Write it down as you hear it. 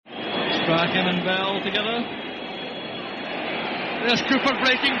Strachan and Bell together. There's Cooper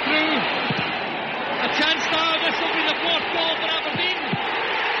breaking through. A chance now. This will be the fourth goal for Aberdeen.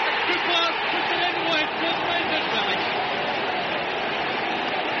 And Cooper puts it in with Brendan Willis.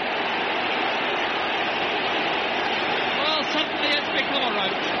 Well, suddenly it's become a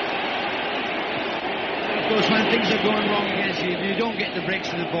rout. Of course, when things are going wrong against you, you don't get the breaks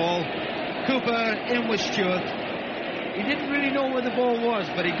of the ball. Cooper in with Stewart. He didn't really know where the ball was,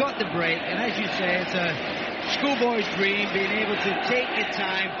 but he got the break. And as you say, it's a schoolboy's dream, being able to take your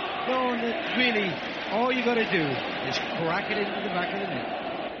time, knowing that really all you got to do is crack it into the back of the net.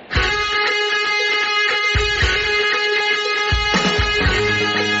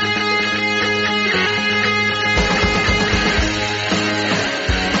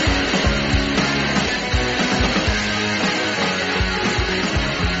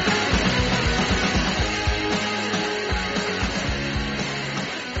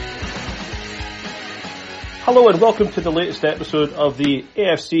 Hello and welcome to the latest episode of the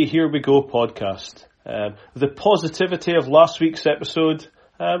AFC Here We Go podcast. The positivity of last week's episode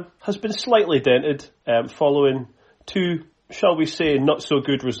has been slightly dented following two, shall we say, not so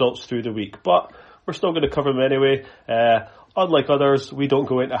good results through the week. But we're still going to cover them anyway. Unlike others, we don't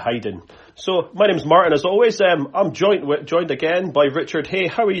go into hiding. So my name's Martin, as always. I'm joined again by Richard. Hey,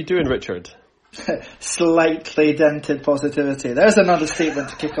 how are you doing, Richard? Slightly dented positivity. There's another statement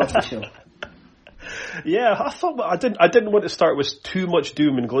to kick off the show. Yeah, I thought I didn't want to start with too much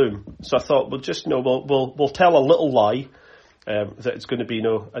doom and gloom, so I thought we'll tell a little lie that it's going to be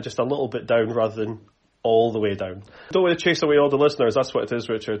just a little bit down rather than all the way down. Don't want to chase away all the listeners. That's what it is,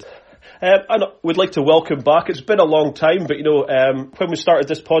 Richard. And we'd like to welcome back. It's been a long time, but when we started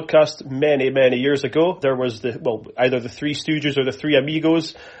this podcast many years ago, there was either the Three Stooges or the Three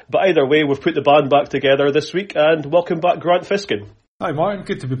Amigos. But either way, we've put the band back together this week, and welcome back, Grant Fisken. Hi Martin,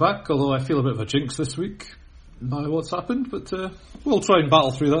 good to be back, although I feel a bit of a jinx this week by what's happened, but we'll try and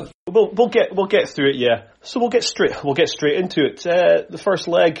battle through that. We'll get through it, yeah. So we'll get straight into it. The first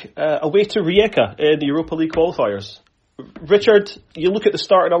leg, away to Rijeka in the Europa League qualifiers. Richard, you look at the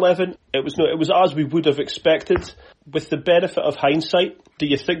starting 11, it was as we would have expected. With the benefit of hindsight, do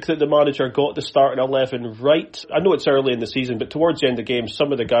you think that the manager got the starting 11 right? I know it's early in the season, but towards the end of the game,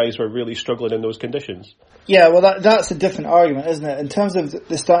 some of the guys were really struggling in those conditions. Yeah, well, that's a different argument, isn't it? In terms of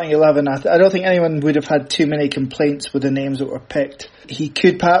the starting 11, I don't think anyone would have had too many complaints with the names that were picked. He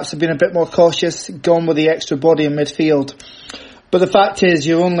could perhaps have been a bit more cautious, gone with the extra body in midfield. But the fact is,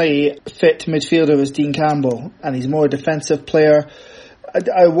 your only fit midfielder is Dean Campbell, and he's more a defensive player.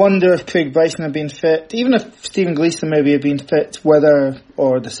 I wonder if Craig Bryson had been fit, even if Stephen Gleeson maybe had been fit,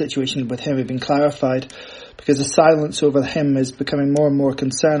 or the situation with him had been clarified, because the silence over him is becoming more and more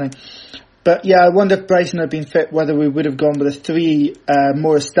concerning. But yeah, I wonder if Bryson had been fit, whether we would have gone with the three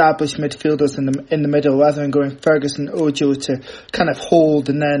more established midfielders in the middle, rather than going Ferguson, Ojo to kind of hold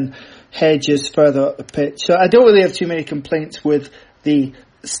and then Hedges further up the pitch. So I don't really have too many complaints with the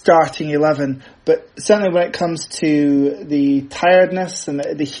starting 11, but certainly when it comes to the tiredness and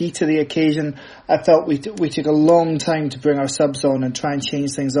the heat of the occasion, I felt we took a long time to bring our subs on and try and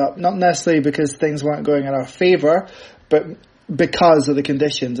change things up. Not necessarily because things weren't going in our favour, but because of the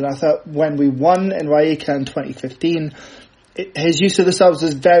conditions. And I thought when we won in Rijeka in 2015, his use of the subs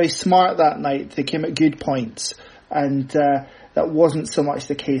was very smart that night. They came at good points, and that wasn't so much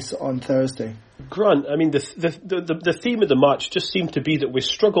the case on Thursday. Grant, I mean, the theme of the match just seemed to be that we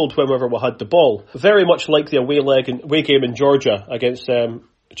struggled whenever we had the ball. Very much like the away game in Georgia against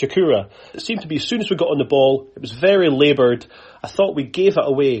Chikura. It seemed to be as soon as we got on the ball, it was very laboured. I thought we gave it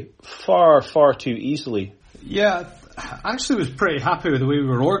away far too easily. Yeah, I actually was pretty happy with the way we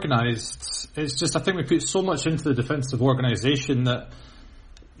were organised. It's just I think we put so much into the defensive organisation that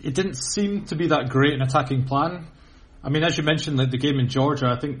it didn't seem to be that great an attacking plan. I mean, as you mentioned, like the game in Georgia,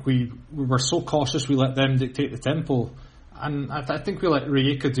 I think we were so cautious we let them dictate the tempo. And I think we let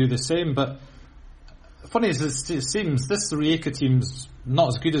Rijeka do the same. But funny as it seems, this Rijeka team's not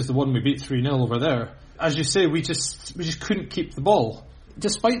as good as the one we beat 3-0 over there. As you say, we just couldn't keep the ball.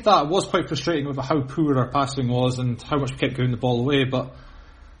 Despite that, it was quite frustrating about how poor our passing was and how much we kept giving the ball away. But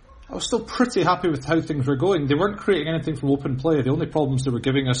I was still pretty happy with how things were going. They weren't creating anything from open play. The only problems they were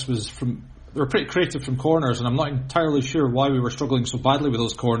giving us was they were pretty creative from corners, and I'm not entirely sure why we were struggling so badly with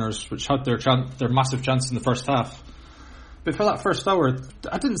those corners, which had their massive chance in the first half. But for that first hour,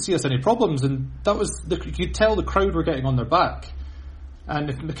 I didn't see us any problems, and you could tell the crowd were getting on their back. And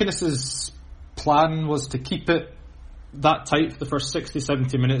if McInnes's plan was to keep it that tight for the first 60,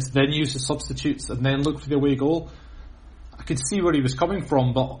 70 minutes, then use the substitutes, and then look for the away goal, I could see where he was coming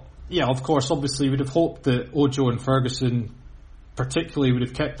from. But yeah, of course, obviously, we'd have hoped that Ojo and Ferguson particularly would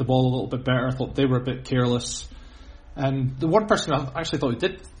have kept the ball a little bit better. I thought they were a bit careless. And the one person I actually thought who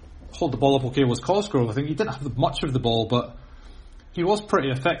did hold the ball up okay was Cosgrove. I think he didn't have much of the ball, but he was pretty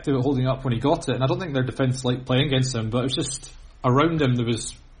effective at holding up when he got it. And I don't think their defence liked playing against him, but it was just around him there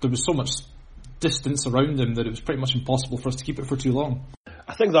was so much distance around him that it was pretty much impossible for us to keep it for too long.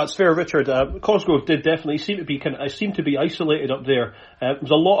 I think that's fair, Richard. Cosgrove did definitely seem to be isolated up there. There was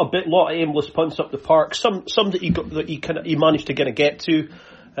a lot of aimless punts up the park. Some that he managed to get to,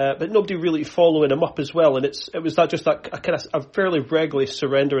 but nobody really following him up as well. And it was a fairly regular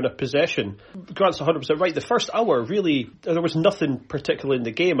surrendering of possession. Grant's 100% right. The first hour, really, there was nothing particular in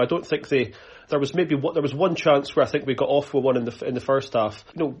the game. I don't think there was one chance where I think we got off with one in the first half.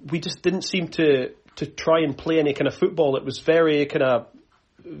 We just didn't seem to try and play any kind of football. It was very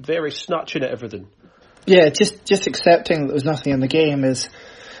snatching at everything. Yeah, just accepting that there was nothing in the game is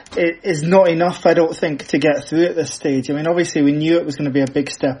not enough, I don't think, to get through at this stage. I mean, obviously we knew it was going to be a big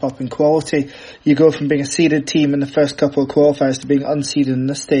step up in quality. You go from being a seeded team in the first couple of qualifiers to being unseeded in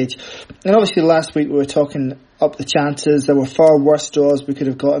this stage. And obviously last week we were talking up the chances. There were far worse draws we could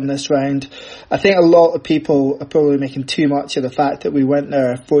have got in this round. I think a lot of people are probably making too much of the fact that we went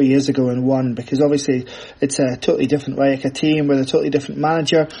there 4 years ago and won, because obviously it's a totally different Rijeka team with a totally different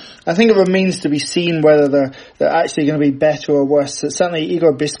manager. I think it remains to be seen whether they're actually going to be better or worse. Certainly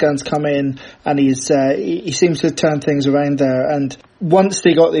Igor Biskan's come in and he seems to turn things around there. And once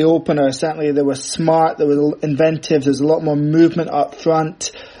they got the opener, certainly they were smart, they were inventive, there's a lot more movement up front.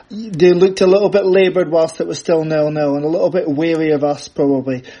 They looked a little bit laboured whilst it was still 0-0 and a little bit wary of us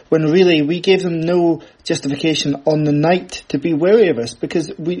probably, when really we gave them no justification on the night to be wary of us,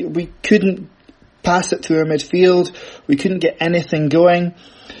 because we couldn't pass it through our midfield, we couldn't get anything going.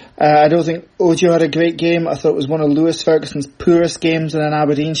 I don't think Ojo had a great game. I thought it was one of Lewis Ferguson's poorest games in an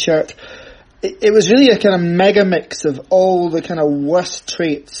Aberdeen shirt. It was really a kind of mega mix of all the kind of worst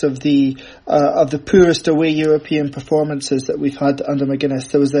traits of the poorest away European performances that we've had under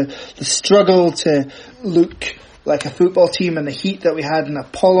McGuinness. There was the struggle to look like a football team in the heat that we had in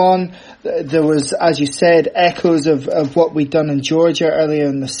Apollon. There was, as you said, echoes of what we'd done in Georgia earlier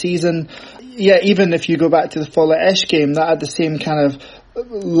in the season. Yeah, even if you go back to the Follett Esch game, that had the same kind of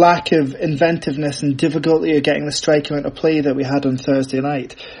lack of inventiveness and difficulty of getting the striker into play that we had on Thursday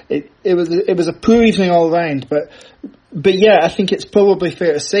night. It was a poor evening all round, but yeah, I think it's probably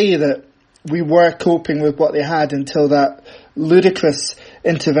fair to say that we were coping with what they had until that ludicrous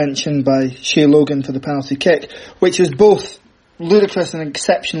intervention by Shea Logan for the penalty kick, which was both ludicrous and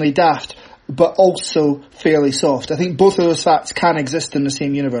exceptionally daft, but also fairly soft. I think both of those facts can exist in the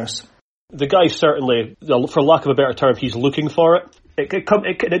same universe. The guy certainly, for lack of a better term, he's looking for it. It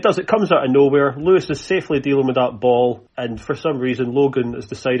comes out of nowhere. Lewis is safely dealing with that ball, and for some reason Logan has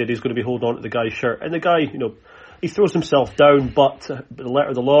decided he's going to be holding on to the guy's shirt, and the guy, he throws himself down, but the letter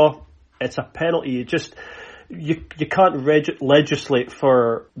of the law, it's a penalty. You can't legislate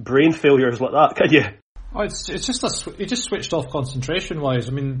for brain failures like that, can you? Oh, it's just he just switched off concentration wise.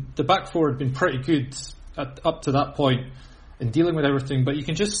 I mean, the back four had been pretty good up to that point in dealing with everything, but you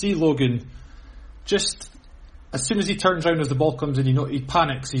can just see Logan just as soon as he turns around as the ball comes in, he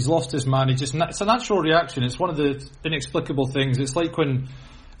panics. He's lost his man. It's a natural reaction. It's one of the inexplicable things. It's like when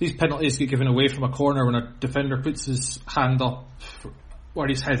these penalties get given away from a corner, when a defender puts his hand up where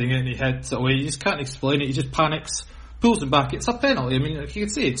he's heading it and he heads it away. You just can't explain it. He just panics, pulls it back. It's a penalty. I mean, you can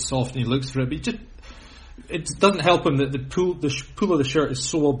say it's soft and he looks for it, but it doesn't help him that the pull of the shirt is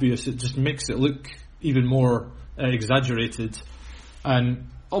so obvious. It just makes it look even more exaggerated. And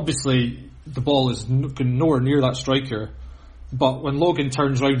obviously the ball is nowhere near that striker, but when Logan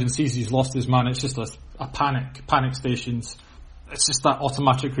turns around and sees he's lost his man, it's just a panic stations. It's just that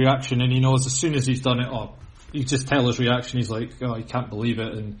automatic reaction, and he knows as soon as he's done it, you just tell his reaction, he's like, he can't believe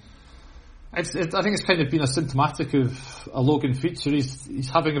it. And I think it's kind of been a symptomatic of a Logan feature. He's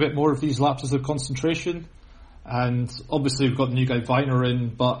having a bit more of these lapses of concentration, and obviously we've got the new guy Viner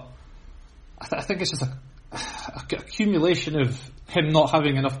in, but I think it's just a accumulation of him not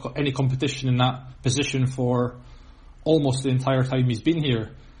having any competition in that position for almost the entire time he's been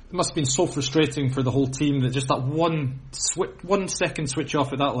here. It must have been so frustrating for the whole team that just that 1 second switch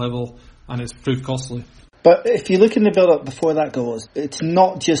off at that level, and it's proved costly. But if you look in the build-up before that goes, it's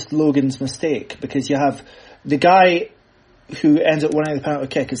not just Logan's mistake, because you have the guy who ends up winning the penalty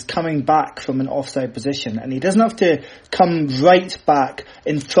kick is coming back from an offside position, and he doesn't have to come right back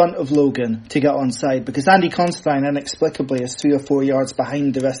in front of Logan to get onside, because Andy Considine inexplicably is 3 or 4 yards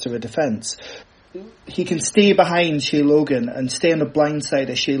behind the rest of the defence. He can stay behind Shea Logan and stay on the blind side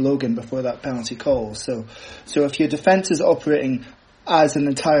of Shea Logan before that penalty call. So if your defence is operating as an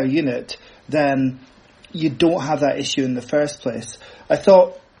entire unit, then you don't have that issue in the first place. I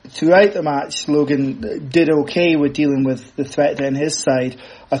thought throughout the match, Logan did okay with dealing with the threat in his side.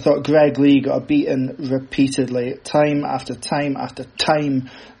 I thought Greg Lee got beaten repeatedly, time after time after time.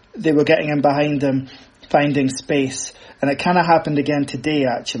 They were getting in behind him, finding space. And it kind of happened again today,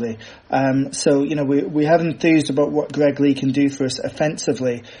 actually. So, we have enthused about what Greg Lee can do for us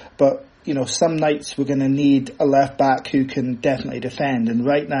offensively. But, some nights we're going to need a left back who can definitely defend. And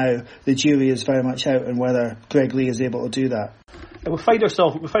right now, the jury is very much out on whether Greg Lee is able to do that. And we find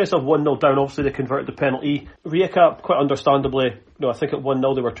ourselves 1-0 down. Obviously, they converted the penalty. Rijeka, quite understandably, I think at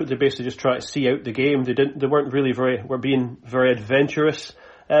 1-0 they basically just trying to see out the game. They weren't really were being very adventurous.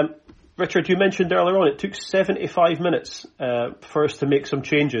 Richard, you mentioned earlier on it took 75 minutes for us to make some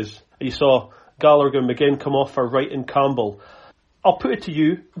changes. You saw Gallagher and McGinn come off for Wright and Campbell. I'll put it to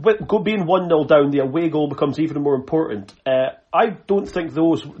you, being 1-0 down, the away goal becomes even more important. I don't think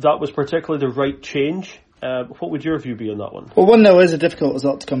that was particularly the right change. What would your view be on that one? Well, 1-0 is a difficult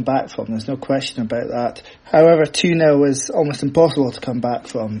result to come back from. There's no question about that. However, 2-0 is almost impossible to come back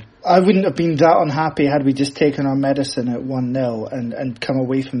from. I wouldn't have been that unhappy had we just taken our medicine at 1-0 and come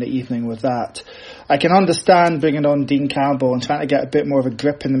away from the evening with that. I can understand bringing on Dean Campbell and trying to get a bit more of a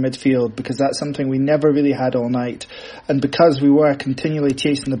grip in the midfield, because that's something we never really had all night. And because we were continually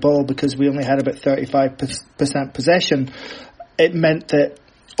chasing the ball, because we only had about 35% possession, it meant that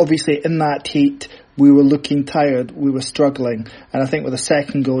obviously in that heat we were looking tired, we were struggling, and I think with the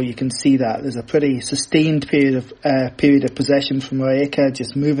second goal you can see that there's a pretty sustained period of possession from Rijeka,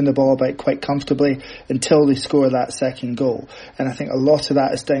 just moving the ball about quite comfortably until they score that second goal. And I think a lot of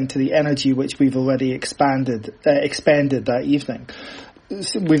that is down to the energy which we've already expended that evening.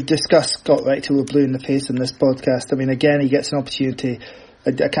 We've discussed Scott Wright till we're blue in the face in this podcast. I mean, again, he gets an opportunity.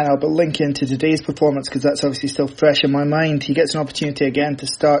 I can't help but link into today's performance because that's obviously still fresh in my mind. He gets an opportunity again to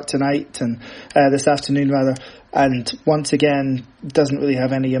start tonight and this afternoon rather, and once again doesn't really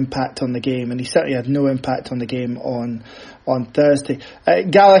have any impact on the game, and he certainly had no impact on the game on Thursday.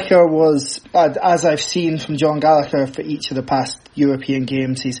 Gallagher was, as I've seen from John Gallagher for each of the past European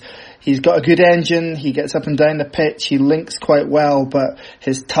games, he's got a good engine, he gets up and down the pitch, he links quite well, but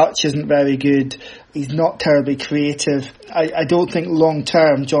his touch isn't very good. He's not terribly creative. I don't think long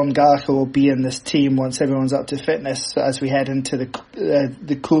term John Gallagher will be in this team once everyone's up to fitness as we head into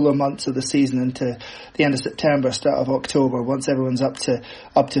the cooler months of the season, into the end of September, start of October, once everyone's up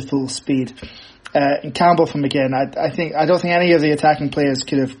to full speed. And Campbell from again, I don't think any of the attacking players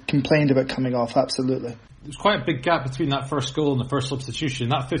could have complained about coming off. Absolutely. There's quite a big gap between that first goal and the first substitution,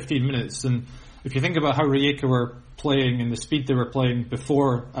 that 15 minutes. And if you think about how Rijeka were playing and the speed they were playing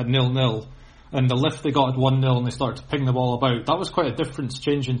before at 0-0, and the lift they got at 1-0 and they started to ping the ball about, that was quite a difference,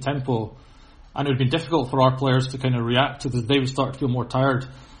 change in tempo. And it would have been difficult for our players to kind of react to the day we start to feel more tired.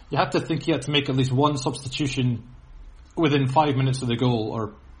 You have to think he had to make at least one substitution within 5 minutes of the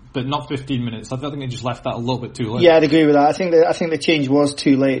goal, but not 15 minutes. I think they just left that a little bit too late. Yeah, I'd agree with that. I think the change was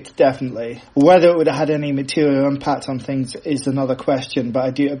too late, definitely. Whether it would have had any material impact on things is another question, but I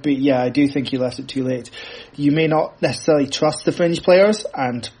do think he left it too late. You may not necessarily trust the fringe players,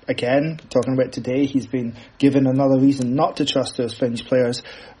 and again, talking about today, he's been given another reason not to trust those fringe players,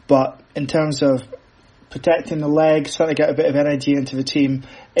 but in terms of protecting the legs, trying to get a bit of energy into the team,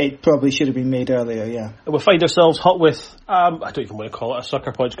 it probably should have been made earlier, yeah. And we find ourselves hot with, I don't even want to call it a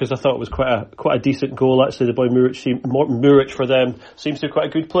sucker punch because I thought it was quite a decent goal. Actually, the boy Muric for them seems to be quite a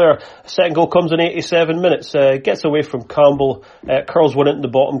good player. Second goal comes in 87 minutes, gets away from Campbell, curls one into the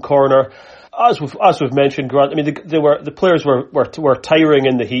bottom corner. As we've mentioned, Grant, I mean, the players were tiring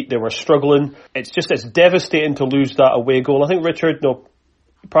in the heat. They were struggling. It's devastating to lose that away goal. I think Richard,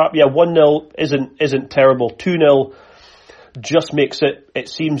 1-0 isn't terrible. 2-0 just makes it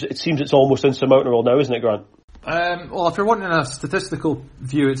seems it's almost insurmountable now, isn't it, Grant? Well, if you're wanting a statistical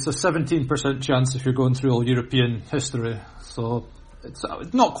view, it's a 17% chance if you're going through all European history. So it's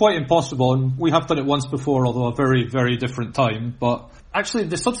not quite impossible, and we have done it once before, although a very, very different time. But actually,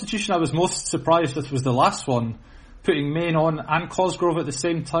 the substitution I was most surprised with was the last one, putting Main on and Cosgrove at the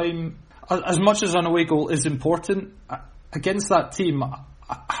same time. As much as an away goal is important, against that team,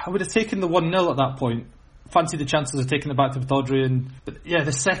 I would have taken the 1-0 at that point. Fancy the chances of taking it back to Batodri. But yeah,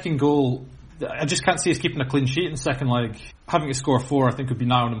 the second goal, I just can't see us keeping a clean sheet in the second leg. Having to score 4, I think, would be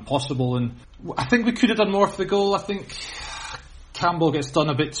now and impossible. And I think we could have done more for the goal. I think Campbell gets done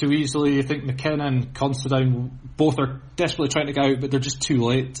a bit too easily. I think McKenna and Considine both are desperately trying to get out, but they're just too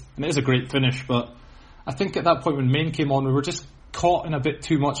late. And it is a great finish, but I think at that point when Main came on, we were just caught in a bit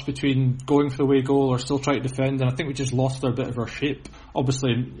too much between going for the away goal or still trying to defend, and I think we just lost a bit of our shape.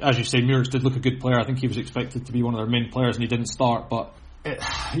 Obviously, as you say, Muric did look a good player. I think he was expected to be one of their main players and he didn't start, but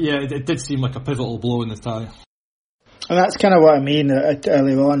it did seem like a pivotal blow in the tie. And that's kind of what I mean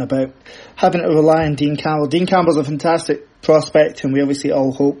earlier on about having to rely on Dean Campbell. Dean Campbell's a fantastic prospect, and we obviously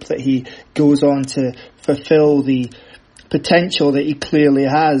all hope that he goes on to fulfil the potential that he clearly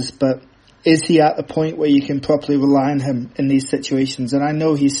has, but is he at the point where you can properly rely on him in these situations? And I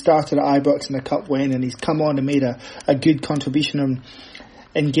know he started at Ibrox in the Cup win, and he's come on and made a good contribution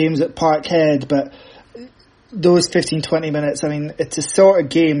in games at Parkhead, but those 15-20 minutes, I mean, it's a sort of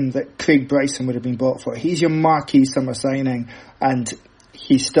game that Craig Bryson would have been bought for. He's your marquee summer signing, and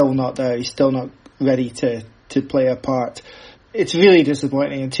he's still not there. He's still not ready to play a part. It's really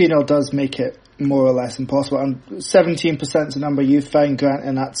disappointing, and 2-0 does make it more or less impossible. And 17% is the number you found, Grant,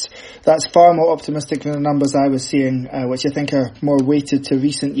 and that's far more optimistic than the numbers I was seeing, which I think are more weighted to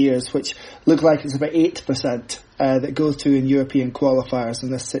recent years, which look like it's about 8% that go through in European qualifiers in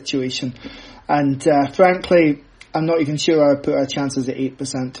this situation. And frankly, I'm not even sure I would put our chances at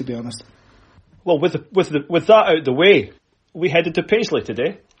 8%, to be honest. Well, with that out the way, we headed to Paisley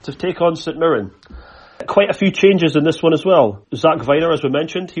today to take on St Mirren. Quite a few changes in this one as well. Zach Viner, as we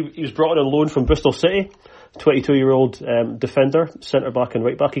mentioned, he was brought on loan from Bristol City. 22-year-old defender, centre-back and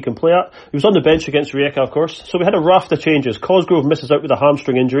right-back he can play at. He was on the bench against Rijeka, of course. So we had a raft of changes. Cosgrove misses out with a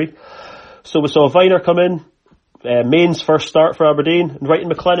hamstring injury. So we saw Viner come in. Main's first start for Aberdeen, and Wright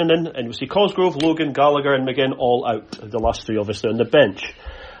and McLennan in, and we see Cosgrove, Logan, Gallagher and McGinn all out. The last three obviously on the bench.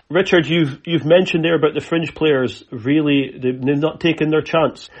 Richard, you've mentioned there about the fringe players really they've not taken their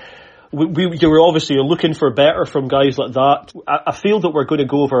chance. You were obviously looking for better from guys like that. I feel that we're going to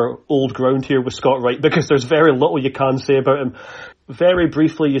go over old ground here with Scott Wright because there's very little you can say about him. Very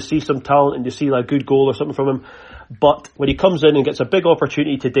briefly, you see some talent and you see a good goal or something from him. But when he comes in and gets a big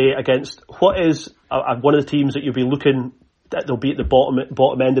opportunity today against what is one of the teams that you'll be looking that they'll be at the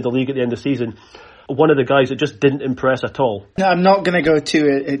bottom end of the league at the end of the season, one of the guys that just didn't impress at all. No, I'm not going to go too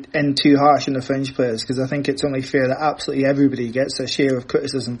harsh on the fringe players because I think it's only fair that absolutely everybody gets a share of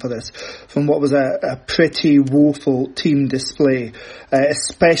criticism for this from what was a pretty woeful team display,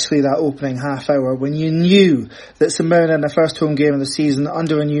 especially that opening half hour when you knew that St Mirren in the first home game of the season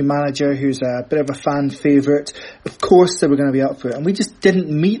under a new manager who's a bit of a fan favourite, of course they were going to be up for it, and we just didn't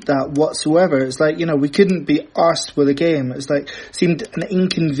meet that whatsoever. It's like, we couldn't be arsed with a game. It's like seemed an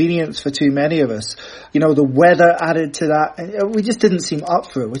inconvenience for too many of us. The weather added to that. We just didn't seem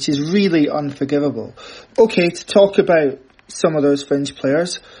up for it, which is really unforgivable. Okay, to talk about some of those fringe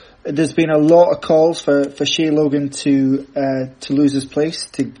players, there's been a lot of calls for Shea Logan to lose his place,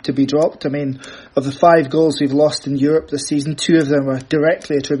 to be dropped. I mean, of the 5 goals we've lost in Europe this season, 2 of them are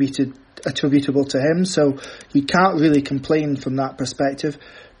directly attributable to him, so you can't really complain from that perspective.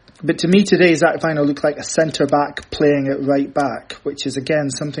 But to me today, Zach Viner looked like a centre-back playing at right-back, which is again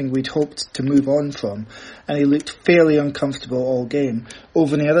something we'd hoped to move on from. And he looked fairly uncomfortable all game.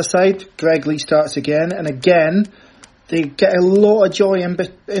 Over on the other side, Greg Lee starts again, and again, they get a lot of joy in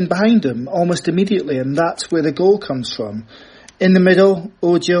behind him almost immediately, and that's where the goal comes from. In the middle,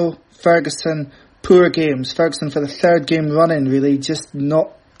 Ojo, Ferguson, poor games. Ferguson for the 3rd game running, really, just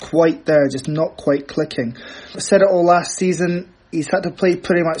not quite there, just not quite clicking. I said it all last season. He's had to play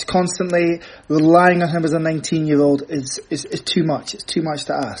pretty much constantly. Relying on him as a 19-year-old is too much. It's too much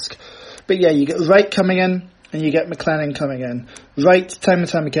to ask. But yeah, you get Wright coming in and you get McLennan coming in. Wright, time and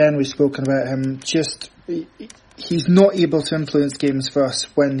time again, we've spoken about him. He's not able to influence games for us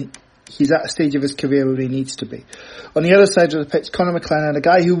when he's at a stage of his career where he needs to be. On the other side of the pitch, Conor McLennan, a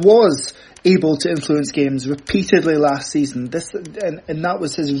guy who was able to influence games repeatedly last season. And that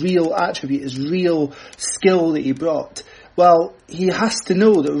was his real attribute, his real skill that he brought. Well, he has to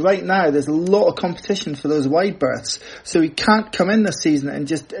know that right now there's a lot of competition for those wide berths, so he can't come in this season and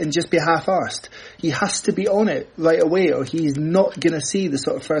just be half-arsed. He has to be on it right away, or he's not going to see the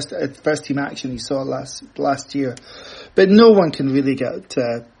sort of first team action he saw last year. But no one can really get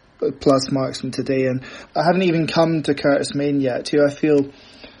plus marks from today, and I haven't even come to Curtis Main yet, who I feel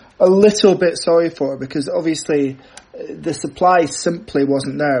a little bit sorry for, because obviously the supply simply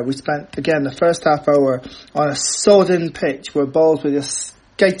wasn't there. We spent, again, the first half hour on a sodden pitch where balls were just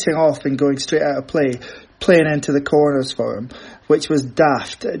skating off and going straight out of play, playing into the corners for him, which was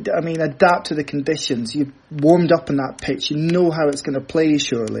daft. I mean, adapt to the conditions. You warmed up on that pitch. You know how it's going to play,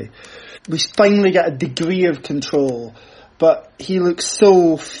 surely. We finally get a degree of control, but he looks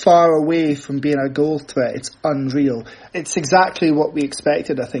so far away from being a goal threat. It's unreal. It's exactly what we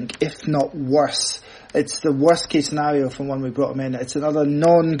expected, I think, if not worse. It's the worst case scenario from when we brought him in. It's another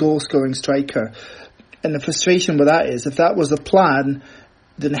non-goal scoring striker. And the frustration with that is, if that was the plan,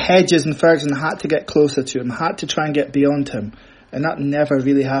 then Hedges and Ferguson had to get closer to him, had to try and get beyond him. And that never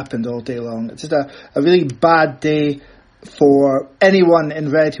really happened all day long. It's just a really bad day for anyone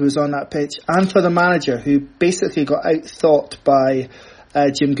in red who was on that pitch, and for the manager, who basically got out-thought by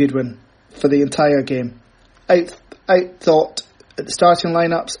Jim Goodwin for the entire game. Out-thought at the starting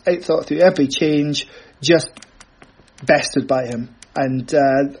lineups, out-thought through every change, just bested by him. And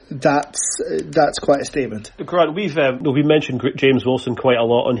that's quite a statement. Grant, we mentioned James Wilson quite a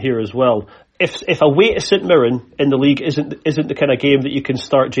lot on here as well. If away to St Mirren in the league isn't the kind of game that you can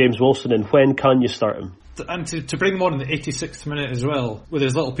start James Wilson in, when can you start him? And to bring him on in the 86th minute as well, with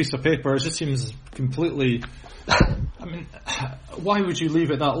his little piece of paper, it just seems completely... I mean, why would you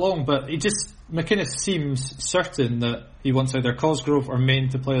leave it that long? But McInnes seems certain that he wants either Cosgrove or Main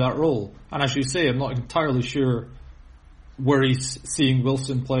to play that role. And as you say, I'm not entirely sure where he's seeing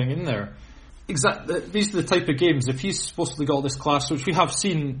Wilson playing in there. Exactly. These are the type of games, if he's supposedly got all this class, which we have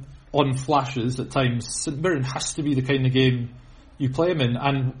seen on flashes at times, St Mirren has to be the kind of game you play him in.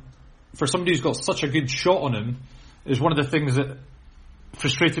 And for somebody who's got such a good shot on him, is one of the things that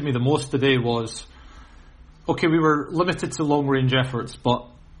frustrated me the most today was, okay, we were limited to long range efforts, but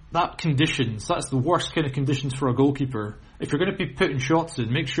that's the worst kind of conditions for a goalkeeper. If you're going to be putting shots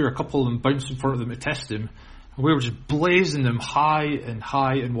in, make sure a couple of them bounce in front of them to test him. And we were just blazing them high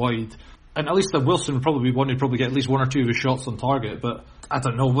and wide. And at least that Wilson would probably get at least one or two of his shots on target, but I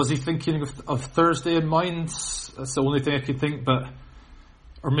don't know, was he thinking of Thursday in mind? That's the only thing I could think,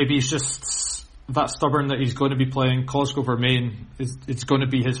 or maybe he's just that stubborn that he's going to be playing Cosgrove or Main. It's going to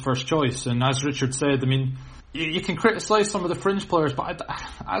be his first choice. And as Richard said, I mean, you can criticise some of the fringe players, but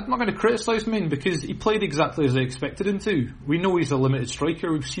I'm not going to criticise Main because he played exactly as I expected him to. We know he's a limited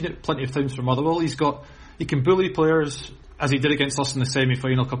striker. We've seen it plenty of times from Motherwell. He can bully players, as he did against us in the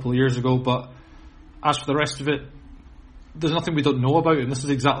semi-final a couple of years ago, but as for the rest of it, there's nothing we don't know about, and this is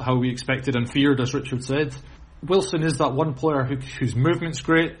exactly how we expected and feared, as Richard said. Wilson is that one player whose movement's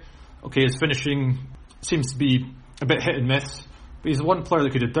great. Okay, his finishing seems to be a bit hit and miss, but he's the one player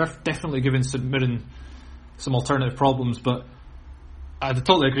that could have definitely given St Mirren some alternative problems. But I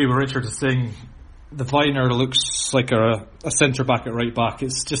totally agree with Richard in saying the Viner looks like a centre back at right back.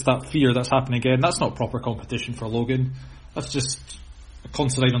 It's just that fear that's happening again. That's not proper competition for Logan. That's just a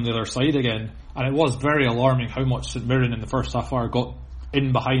Considine on the other side again. And it was very alarming how much St Mirren in the first half hour got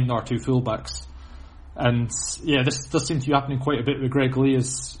in behind our two fullbacks. And yeah, this does seem to be happening quite a bit with Greg Lee,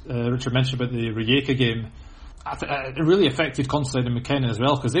 as Richard mentioned about the Rijeka game. It really affected Considine and McKenna as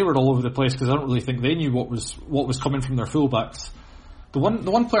well, because they were all over the place, because I don't really think they knew what was coming from their fullbacks. The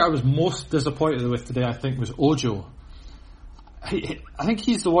one player I was most disappointed with today, I think, was Ojo. I think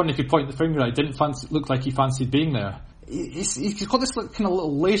he's the one who could point the finger at. Didn't look like he fancied being there. He's got this kind of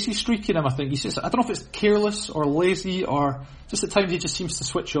little lazy streak in him, I think. I don't know if it's careless or lazy, or just at times he just seems to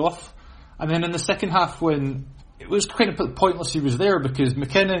switch off. And then in the second half, when it was kind of pointless he was there, because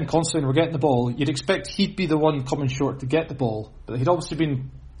McKenna and Considine were getting the ball, you'd expect he'd be the one coming short to get the ball. But he'd obviously been,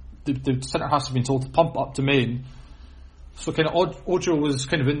 the centre-halves have been told to pump up to Main. So kind of Ojo was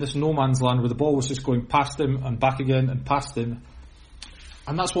kind of in this no man's land where the ball was just going past him and back again and past him.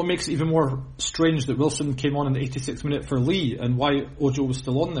 And that's what makes it even more strange that Wilson came on in the 86th minute for Lee, and why Ojo was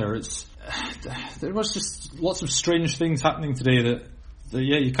still on there. There was just lots of strange things happening today that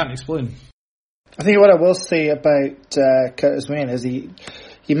you can't explain. I think what I will say about Curtis Main is he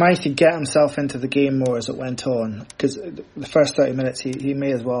managed to get himself into the game more as it went on, because the first 30 minutes he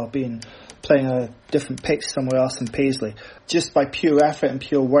may as well have been playing a different pitch somewhere else in Paisley. Just by pure effort and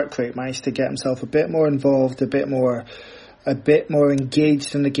pure work rate, managed to get himself a bit more involved, a bit more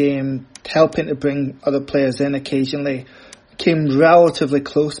engaged in the game, helping to bring other players in occasionally. Came relatively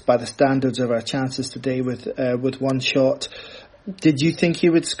close by the standards of our chances today with one shot. Did you think he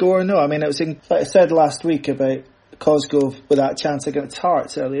would score? No, I mean, it was like I said last week about Cosgrove with that chance against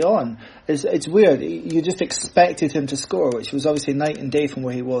Hearts early on. It's weird. You just expected him to score, which was obviously night and day from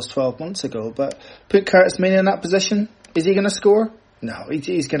where he was 12 months ago. But put Curtis Main in that position, is he going to score? No,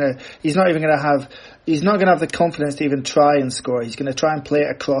 he's not going to have the confidence to even try and score. He's going to try and play it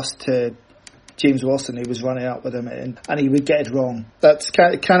across to James Wilson, who was running up with him, and he would get it wrong. That's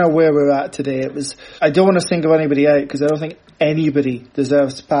kind of where we're at today. I don't want to single anybody out, because I don't think anybody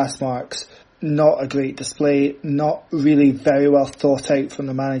deserves to pass marks. Not a great display, not really very well thought out from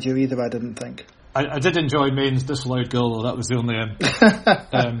the manager either, I didn't think. I did enjoy Main's disallowed goal, though. That was the only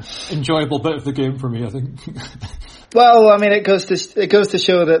enjoyable bit of the game for me, I think. Well, I mean, it goes to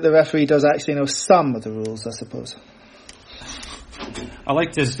show that the referee does actually know some of the rules, I suppose. I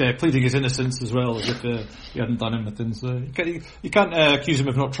liked his pleading his innocence as well, as if he hadn't done anything. So you can't accuse him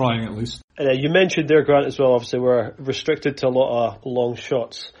of not trying, at least. You mentioned there, Grant, as well, obviously we're restricted to a lot of long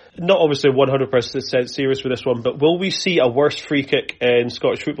shots. Not obviously 100% serious with this one, but will we see a worse free kick in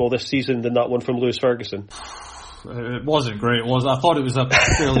Scottish football this season than that one from Lewis Ferguson? It wasn't great, was it? I thought it was a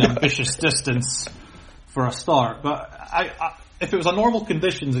fairly ambitious distance for a start, but if it was a normal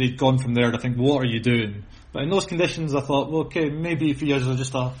conditions and he'd gone from there, I'd think, what are you doing? But in those conditions, I thought, well, okay, maybe if he was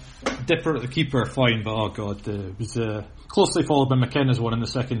just a dipper at the keeper, fine. But oh god, it was closely followed by McKenna's one in the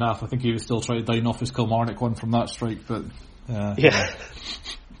second half. I think he was still trying to dine off his Kilmarnock one from that strike, but yeah.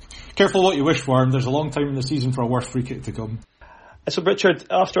 Careful what you wish for him. There's a long time in the season for a worse free kick to come. So Richard,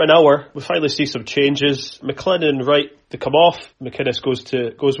 after an hour, we finally see some changes. McLennan and Wright, they come off. McInnes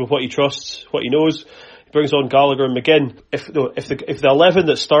goes with what he trusts, what he knows. Brings on Gallagher and McGinn. If the 11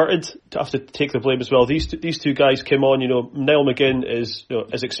 that started have to take the blame as well, these two guys came on. Niall McGinn is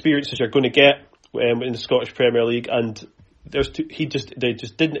as experienced as you're going to get in the Scottish Premier League, and they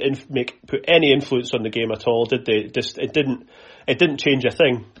just didn't put any influence on the game at all, did they? It didn't change a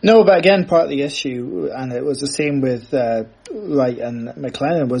thing. No, but again, part of the issue, and it was the same with Wright and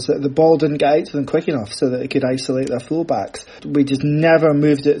McLennan, was that the ball didn't get out to them quick enough so that they could isolate their fullbacks. We just never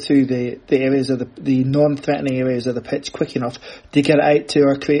moved it through the areas of the non-threatening areas of the pitch quick enough to get it out to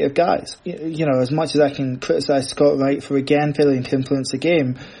our creative guys. As much as I can criticise Scott Wright for again failing to influence the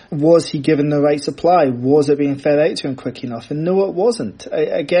game, was he given the right supply? Was it being fed out to him quick enough? And no, it wasn't.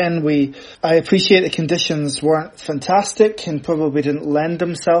 I appreciate the conditions weren't fantastic and probably didn't lend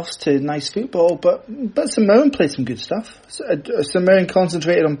themselves to nice football, but St Mirren played some good stuff. St Mirren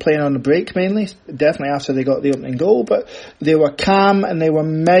concentrated on playing on the break mainly, definitely after they got the opening goal, but they were calm and they were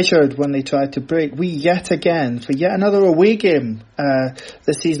measured when they tried to break. We yet another away game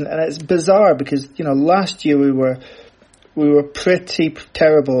this season, and it's bizarre because last year we were pretty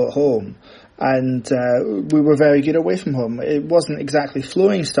terrible at home. And we were very good away from home. It wasn't exactly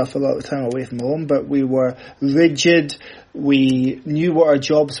flowing stuff a lot of the time away from home, but we were rigid, we knew what our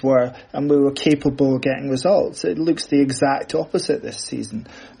jobs were, and we were capable of getting results. It looks the exact opposite this season.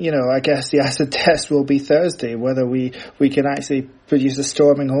 I guess the acid test will be Thursday, whether we can actually produce a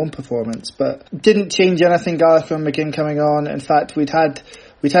storming home performance. But didn't change anything, Gallagher and McGinn coming on. In fact, we'd had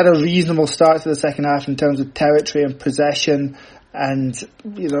a reasonable start to the second half in terms of territory and possession, and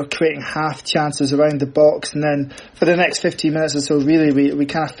creating half chances around the box, and then for the next 15 minutes or so really we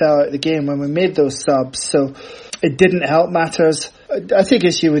kind of fell out of the game when we made those subs, so it didn't help matters. I take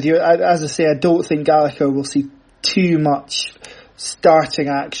issue with you. As I say, I don't think Gallagher will see too much starting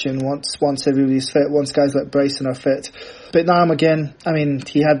action once everybody's fit, once guys like Bryson are fit. But now again,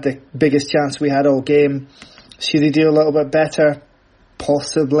 he had the biggest chance we had all game. Should he do a little bit better?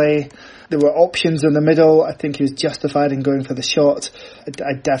 Possibly. There were options in the middle. I think he was justified in going for the shot.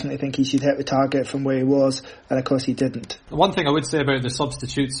 I definitely think he should hit the target from where he was, and of course he didn't. The one thing I would say about the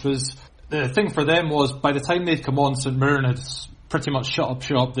substitutes was the thing for them was by the time they'd come on, St Mirren had pretty much shut up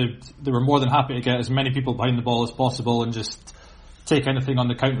shop. They were more than happy to get as many people behind the ball as possible and just take anything on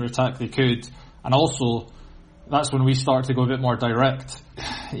the counter-attack they could. And also, that's when we started to go a bit more direct.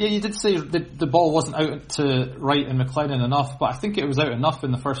 Yeah, you did say the ball wasn't out to Wright and McLennan enough, but I think it was out enough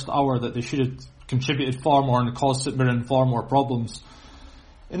in the first hour that they should have contributed far more and caused St Mirren far more problems.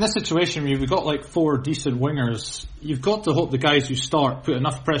 In this situation, where you've got like 4 decent wingers, you've got to hope the guys who start put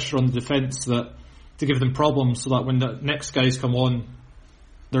enough pressure on the defence to give them problems so that when the next guys come on,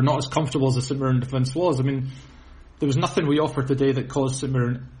 they're not as comfortable as the St Mirren defence was. There was nothing we offered today that caused St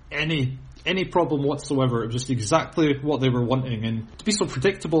Mirren any problem whatsoever. It was just exactly what they were wanting, and to be so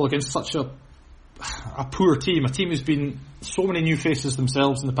predictable against such a poor team, a team who's been so many new faces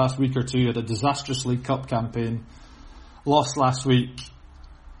themselves in the past week or two, had a disastrous League Cup campaign, lost last week,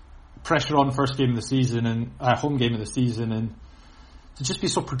 pressure on first game of the season and home game of the season, and to just be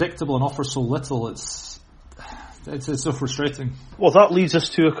so predictable and offer so little, it's so frustrating. Well, that leads us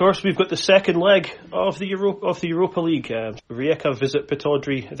to, of course, we've got the second leg of the Europa League. Rijeka visit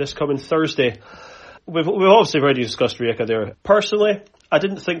Pittodrie this coming Thursday. We've obviously already discussed Rijeka there. Personally, I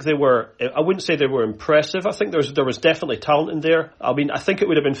didn't think I wouldn't say they were impressive. I think there was definitely talent in there. I think it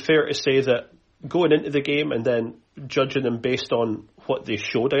would have been fair to say that going into the game and then judging them based on what they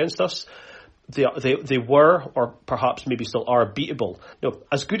showed against us, they were, or perhaps maybe still are, beatable.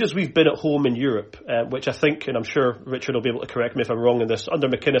 As good as we've been at home in Europe, which I think, and I'm sure Richard will be able to correct me if I'm wrong in this, under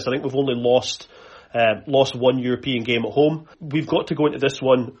McInnes, I think we've only lost one European game at home. We've got to go into this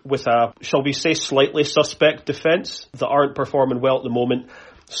one with a, shall we say, slightly suspect defence that aren't performing well at the moment.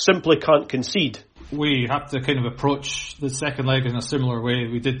 Simply can't concede. We have to kind of approach the second leg in a similar way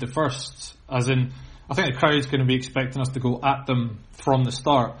we did the first, as in, I think the crowd's going to be expecting us to go at them from the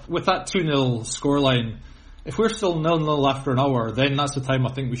start. With that 2-0 scoreline, if we're still 0-0 after an hour, then that's the time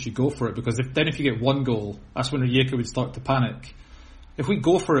I think we should go for it, because if you get one goal, that's when Rijeka would start to panic. If we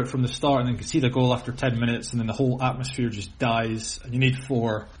go for it from the start and then concede a goal after 10 minutes and then the whole atmosphere just dies and you need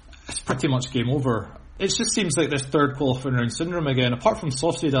 4, it's pretty much game over. It just seems like this third qualifying round syndrome again. Apart from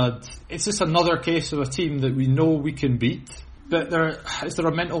Sociedad, it's just another case of a team that we know we can beat. But is there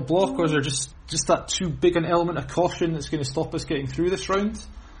a mental block, or is there just that too big an element of caution that's going to stop us getting through this round?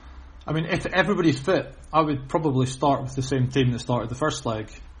 I mean, if everybody's fit, I would probably start with the same team that started the first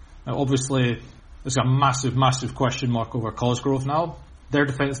leg. Now, obviously, there's a massive, massive question mark over Cosgrove now. Their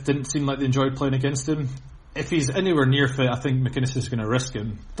defence didn't seem like they enjoyed playing against him. If he's anywhere near fit, I think McInnes is going to risk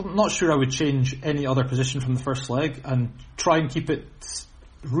him. I'm not sure I would change any other position from the first leg and try and keep it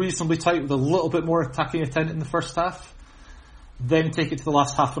reasonably tight with a little bit more attacking intent in the first half. Then take it to the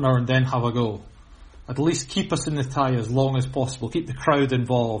last half an hour and then have a go. At least keep us in the tie as long as possible. Keep the crowd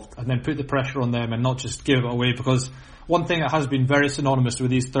involved and then put the pressure on them and not just give it away. Because one thing that has been very synonymous with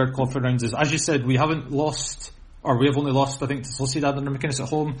these third qualifying rounds is, as you said, we have only lost, I think, to Sociedad under McInnes at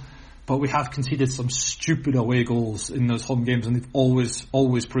home. But we have conceded some stupid away goals in those home games, and they've always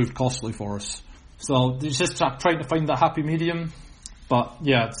proved costly for us. So it's just trying to find that happy medium. But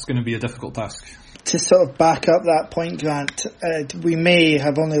yeah, it's going to be a difficult task. To sort of back up that point, Grant, we may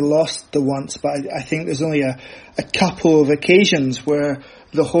have only lost the once, but I think there's only a couple of occasions where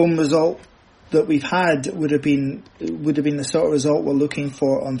the home result that we've had would have been the sort of result we're looking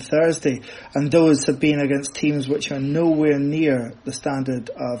for on Thursday, and those have been against teams which are nowhere near the standard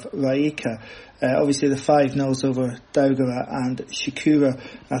of Rijeka. Obviously the 5-0s over Daugava and Shikura.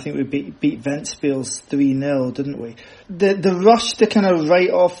 I think we beat Ventspils 3-0, didn't we? The rush to kind of write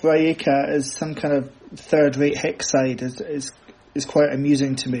off Rijeka as some kind of third-rate Hick side is quite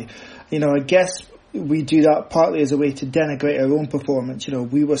amusing to me. You know, I guess we do that partly as a way to denigrate our own performance. You know,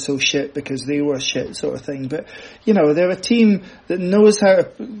 we were so shit because they were shit, sort of thing. But, you know, they're a team that knows how to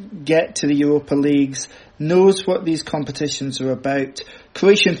get to the Europa Leagues, knows what these competitions are about.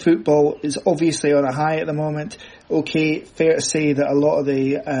 Croatian football is obviously on a high at the moment. Okay, fair to say that a lot of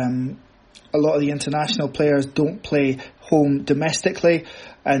the international players don't play home domestically,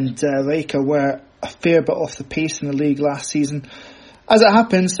 and Rijeka were a fair bit off the pace in the league last season. As it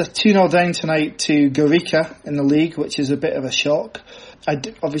happens, they're 2-0 down tonight to Gorica in the league, which is a bit of a shock. I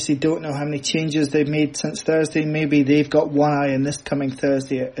obviously don't know how many changes they've made since Thursday. Maybe they've got one eye on this coming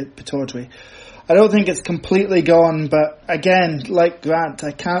Thursday at Pataudry. I don't think it's completely gone, but again, like Grant,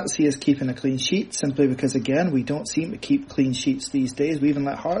 I can't see us keeping a clean sheet, simply because, again, we don't seem to keep clean sheets these days. We even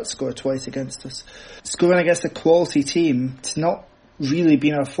let Hearts score twice against us. Scoring against a quality team, it's not really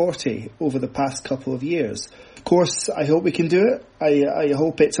been our forte over the past couple of years. Of course, I hope we can do it. I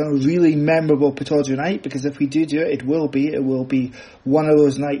hope it's a really memorable Pataudry night, because if we do it, it will be one of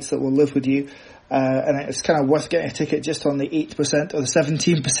those nights that will live with you. And it's kind of worth getting a ticket just on the 8% or the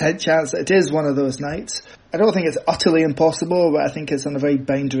 17% chance that it is one of those nights. I don't think it's utterly impossible, but I think it's on the very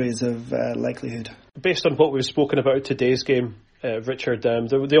boundaries of likelihood. Based on what we've spoken about today's game, Richard,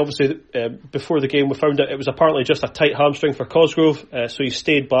 they obviously, before the game, we found out it was apparently just a tight hamstring for Cosgrove, so he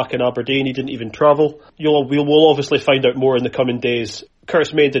stayed back in Aberdeen. He didn't even travel. We'll obviously find out more in the coming days.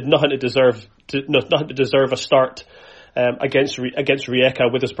 Curtis Main did nothing to deserve a start against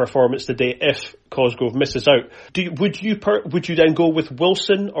Rijeka with his performance today if Cosgrove misses out. Would you then go with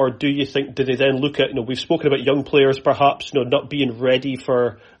Wilson, or do you think, do they then look at, we've spoken about young players perhaps not being ready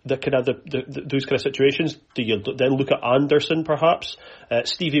for the kind of those kind of situations? Do you then look at Anderson perhaps?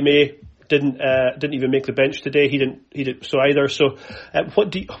 Stevie May didn't even make the bench today. He didn't so either. So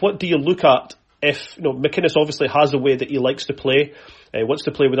what do you look at if McInnes obviously has a way that he likes to play? Wants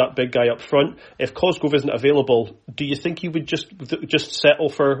to play with that big guy up front. If Cosgrove isn't available, do you think he would just settle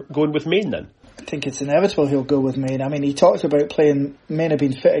for going with Main then? I think it's inevitable he'll go with Main. I mean, he talked about playing Main had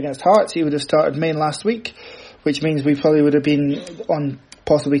been fit against Hearts. He would have started Main last week, which means we probably would have been on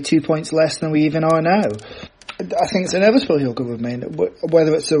possibly 2 points less than we even are now. I think it's inevitable he'll go with Main.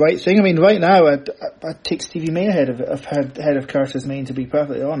 Whether it's the right thing, I mean, right now I'd take Stevie May ahead of Curtis Main, to be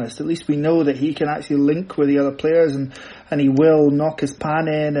perfectly honest. At least we know that he can actually link with the other players, and he will knock his pan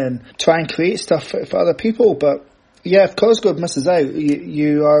in and try and create stuff for other people. But yeah, if Cosgrove misses out,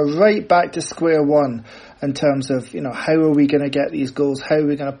 you are right back to square one in terms of, how are we going to get these goals? How are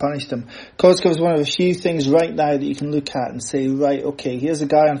we going to punish them? Cosgrove is one of the few things right now that you can look at and say, right, okay, here's a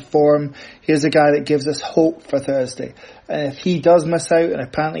guy on form. Here's a guy that gives us hope for Thursday. And if he does miss out, and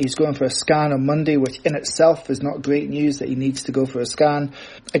apparently he's going for a scan on Monday, which in itself is not great news that he needs to go for a scan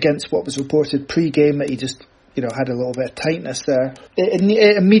against what was reported pre-game that he just had a little bit of tightness there. It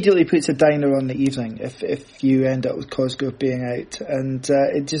immediately puts a downer on the evening if you end up with Cosgrove being out, and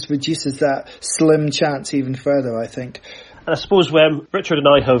it just reduces that slim chance even further, I think. And I suppose when Richard and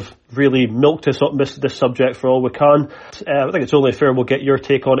I have really milked this subject for all we can, I think it's only fair we'll get your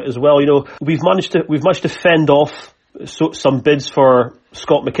take on it as well. We've managed to fend off some bids for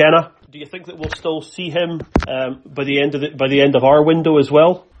Scott McKenna. Do you think that we'll still see him by the end of our window as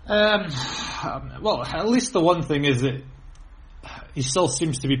well? Well, at least the one thing is that he still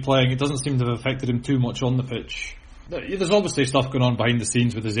seems to be playing. It doesn't seem to have affected him too much on the pitch. There's obviously stuff going on behind the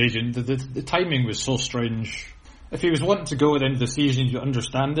scenes with his agent. The timing was so strange. If he was wanting to go at the end of the season, you'd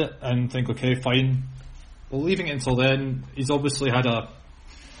understand it and think, okay, fine. Well, leaving it until then, he's obviously had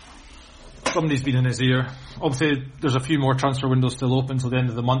somebody's been in his ear. Obviously, there's a few more transfer windows still open till the end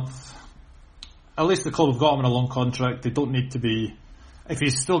of the month. At least the club have got him on a long contract. They don't need to be... If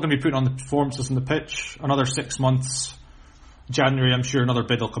he's still going to be putting on the performances on the pitch, another 6 months, January, I'm sure another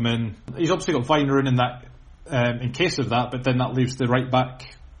bid will come in. He's obviously got Viner in that, in case of that, but then that leaves the right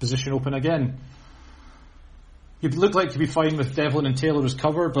back position open again. You'd look like you'd be fine with Devlin and Taylor as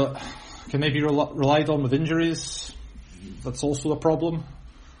cover, but can they be relied on with injuries? That's also a problem.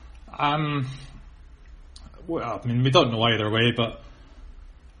 Well, I mean, we don't know either way, but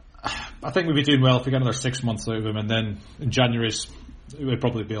I think we'd be doing well if we get another 6 months out of him, and then in January it would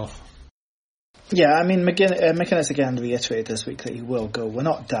probably be off. Yeah, I mean, McInnes again reiterated this week that he will go. We're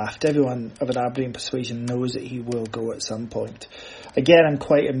not daft. Everyone of an Aberdeen persuasion knows that he will go at some point. Again, I'm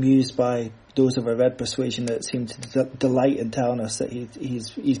quite amused by those of a Red persuasion that seem to delight in telling us that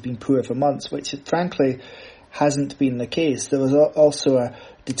he's been poor for months, which frankly hasn't been the case. There was also a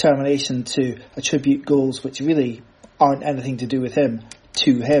determination to attribute goals which really aren't anything to do with him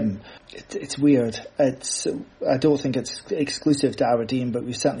to him. It's weird. I don't think it's exclusive to Aberdeen, but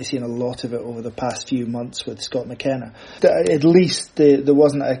we've certainly seen a lot of it over the past few months with Scott McKenna. At least there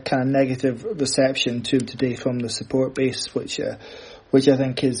wasn't a kind of negative reception to him today from the support base, which I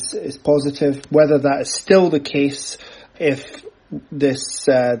think is positive. Whether that is still the case if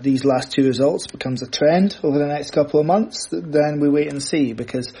these last two results becomes a trend over the next couple of months, then we wait and see,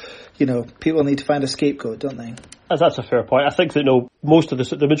 because people need to find a scapegoat, don't they? That's a fair point. I think that most of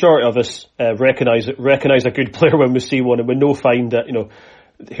the majority of us recognise a good player when we see one, and we find that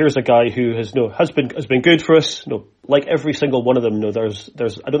here's a guy who has been good for us. Like every single one of them. There's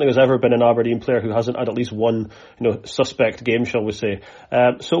I don't think there's ever been an Aberdeen player who hasn't had at least one suspect game, shall we say.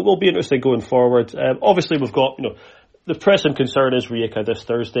 So it will be interesting going forward. Obviously we've got the pressing concern is Rijeka this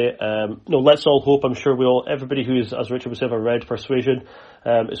Thursday. Let's all hope. I'm sure everybody who is, as Richard would say, of a Red persuasion,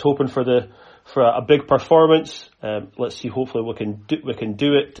 is hoping for a big performance. Let's see. Hopefully we can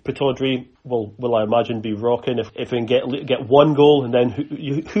do it. Pataudry will I imagine be rocking if we can get one goal, and then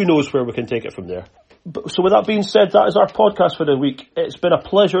who knows where we can take it from there. So with that being said, that is our podcast for the week. It's been a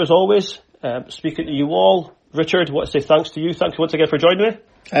pleasure as always speaking to you all. Richard, I want to say thanks to you. Thanks once again for joining me.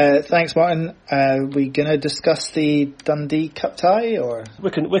 Thanks, Martin. We going to discuss the Dundee Cup tie, or we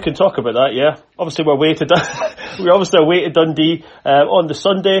can talk about that? Yeah, obviously we're away to Dundee on the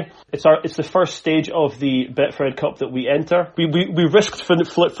Sunday. It's the first stage of the Betfred Cup that we enter. We risked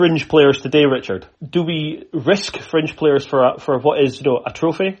fringe players today, Richard. Do we risk fringe players for what is a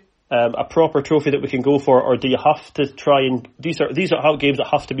trophy? A proper trophy that we can go for, or do you have to try and these are games that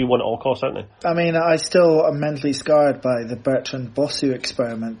have to be won at all costs, aren't they? I mean, I still am mentally scarred by the Bertrand Bossou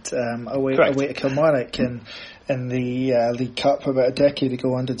experiment away to Kilmarnock in the League Cup about a decade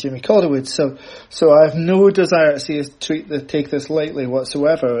ago under Jimmy Calderwood. So I have no desire to see us take this lightly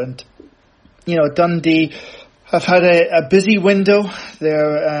whatsoever. And Dundee have had a busy window.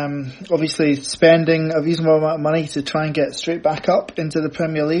 They're obviously spending a reasonable amount of money to try and get straight back up into the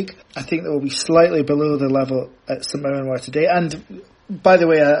Premier League. I think they will be slightly below the level at St Mirren were today. And by the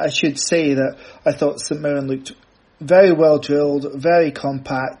way, I should say that I thought St Mirren looked very well drilled, very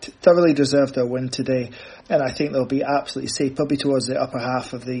compact, thoroughly deserved their win today. And I think they'll be absolutely safe, probably towards the upper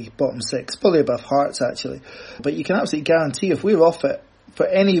half of the bottom six, probably above Hearts actually. But you can absolutely guarantee if we're off it for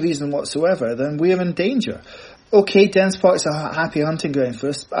any reason whatsoever, then we're in danger. Okay, Dens Park's a happy hunting ground for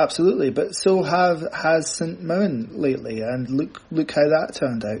us, absolutely, but so has St Mirren lately, and look how that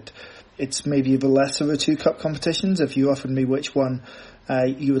turned out. It's maybe the lesser of the two cup competitions. If you offered me which one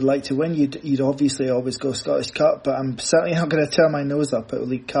you would like to win, you'd obviously always go Scottish Cup, but I'm certainly not going to turn my nose up at the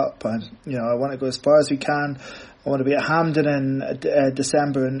League Cup. And I want to go as far as we can. I want to be at Hampden in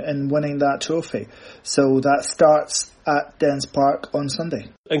December and winning that trophy. So that starts at Dens Park on Sunday.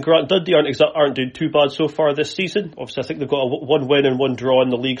 And Grant, Dundee aren't doing too bad so far this season. Obviously, I think they've got one win and one draw in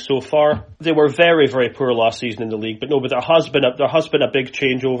the league so far. They were very, very poor last season in the league, but there has been a big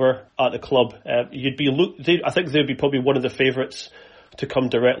changeover at the club. I think they'd be probably one of the favourites to come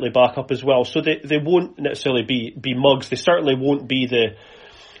directly back up as well. So they won't necessarily be mugs. They certainly won't be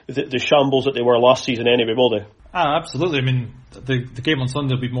the shambles that they were last season anyway, will they? Absolutely. I mean, the game on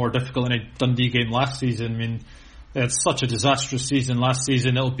Sunday will be more difficult than a Dundee game last season. I mean, they had such a disastrous season last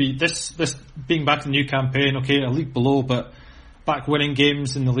season. It'll be this being back in the new campaign. Okay, a league below, but back winning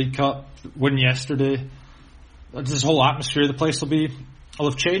games in the League Cup, win yesterday. This whole atmosphere of the place will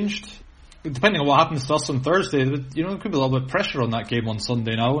have changed. Depending on what happens to us on Thursday, there could be a little bit of pressure on that game on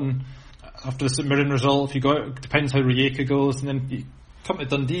Sunday now. And after the St Mirren result, if you go out, it depends how Rijeka goes, and then you come to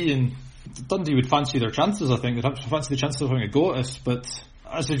Dundee, and Dundee would fancy their chances. I think they'd fancy the chances of having a go at us. But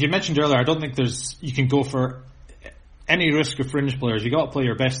as you mentioned earlier, I don't think you can go for any risk of fringe players. You got to play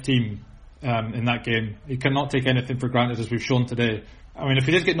your best team in that game. You cannot take anything for granted, as we've shown today. I mean, if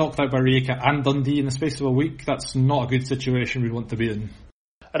we did get knocked out by Rijeka and Dundee in the space of a week, that's not a good situation we'd want to be in.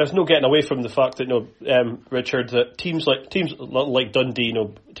 And there's no getting away from the fact that, Richard, that teams like Dundee,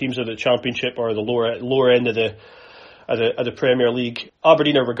 teams of the Championship or the lower end of the Premier League,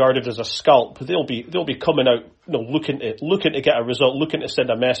 Aberdeen are regarded as a scalp. They'll be coming out, looking to get a result, looking to send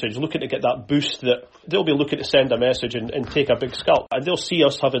a message, looking to get that boost. That they'll be looking to send a message and take a big scalp. And they'll see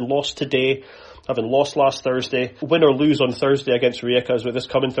us having lost today, having lost last Thursday, win or lose on Thursday against Rijeka as with this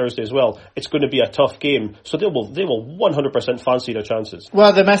coming Thursday as well. It's going to be a tough game, so they will 100% fancy their chances.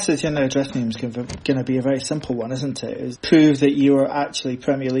 Well, the message in their dressing room is going to be a very simple one, isn't it? Is prove that you are actually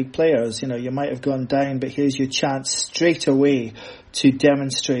Premier League players. You might have gone down, but here's your chance straight away to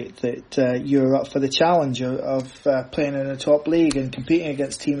demonstrate that you're up for the challenge of playing in the top league and competing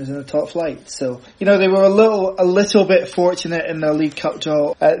against teams in the top flight. So, they were a little bit fortunate in their League Cup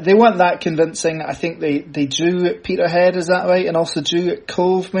draw. They weren't that convincing. I think they drew at Peterhead, is that right? And also drew at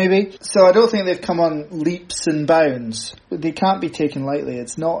Cove, maybe. So I don't think they've come on leaps and bounds. They can't be taken lightly.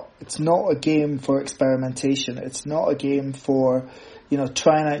 It's not a game for experimentation. It's not a game for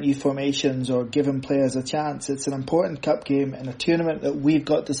trying out new formations or giving players a chance. It's an important cup game in a tournament that we've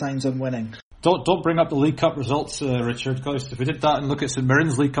got designs on winning. Don't bring up the League Cup results, Richard, because if we did that and look at St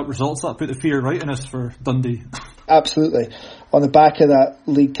Mirren's League Cup results, that'd put the fear right in us for Dundee. Absolutely. On the back of that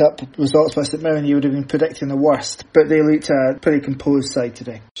League Cup results by St Mirren, you would have been predicting the worst, but they looked a pretty composed side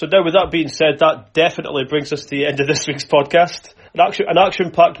today. So now, with that being said, that definitely brings us to the end of this week's podcast. An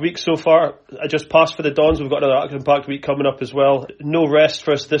action-packed week so far. I just passed for the Dons. We've got another action-packed week coming up as well. No rest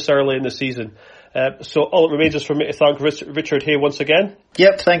for us this early in the season. So all it remains is for me to thank Richard Hay once again.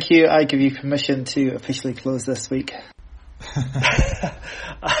 Yep, thank you. I give you permission to officially close this week.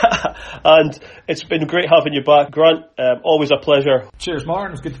 And it's been great having you back, Grant. Always a pleasure. Cheers,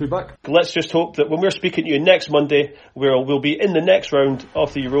 Martin. It's good to be back. Let's just hope that when we're speaking to you next Monday, we'll be in the next round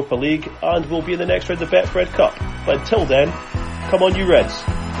of the Europa League and we'll be in the next round of the Betfred Cup. But until then, come on you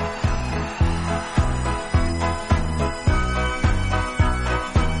Reds.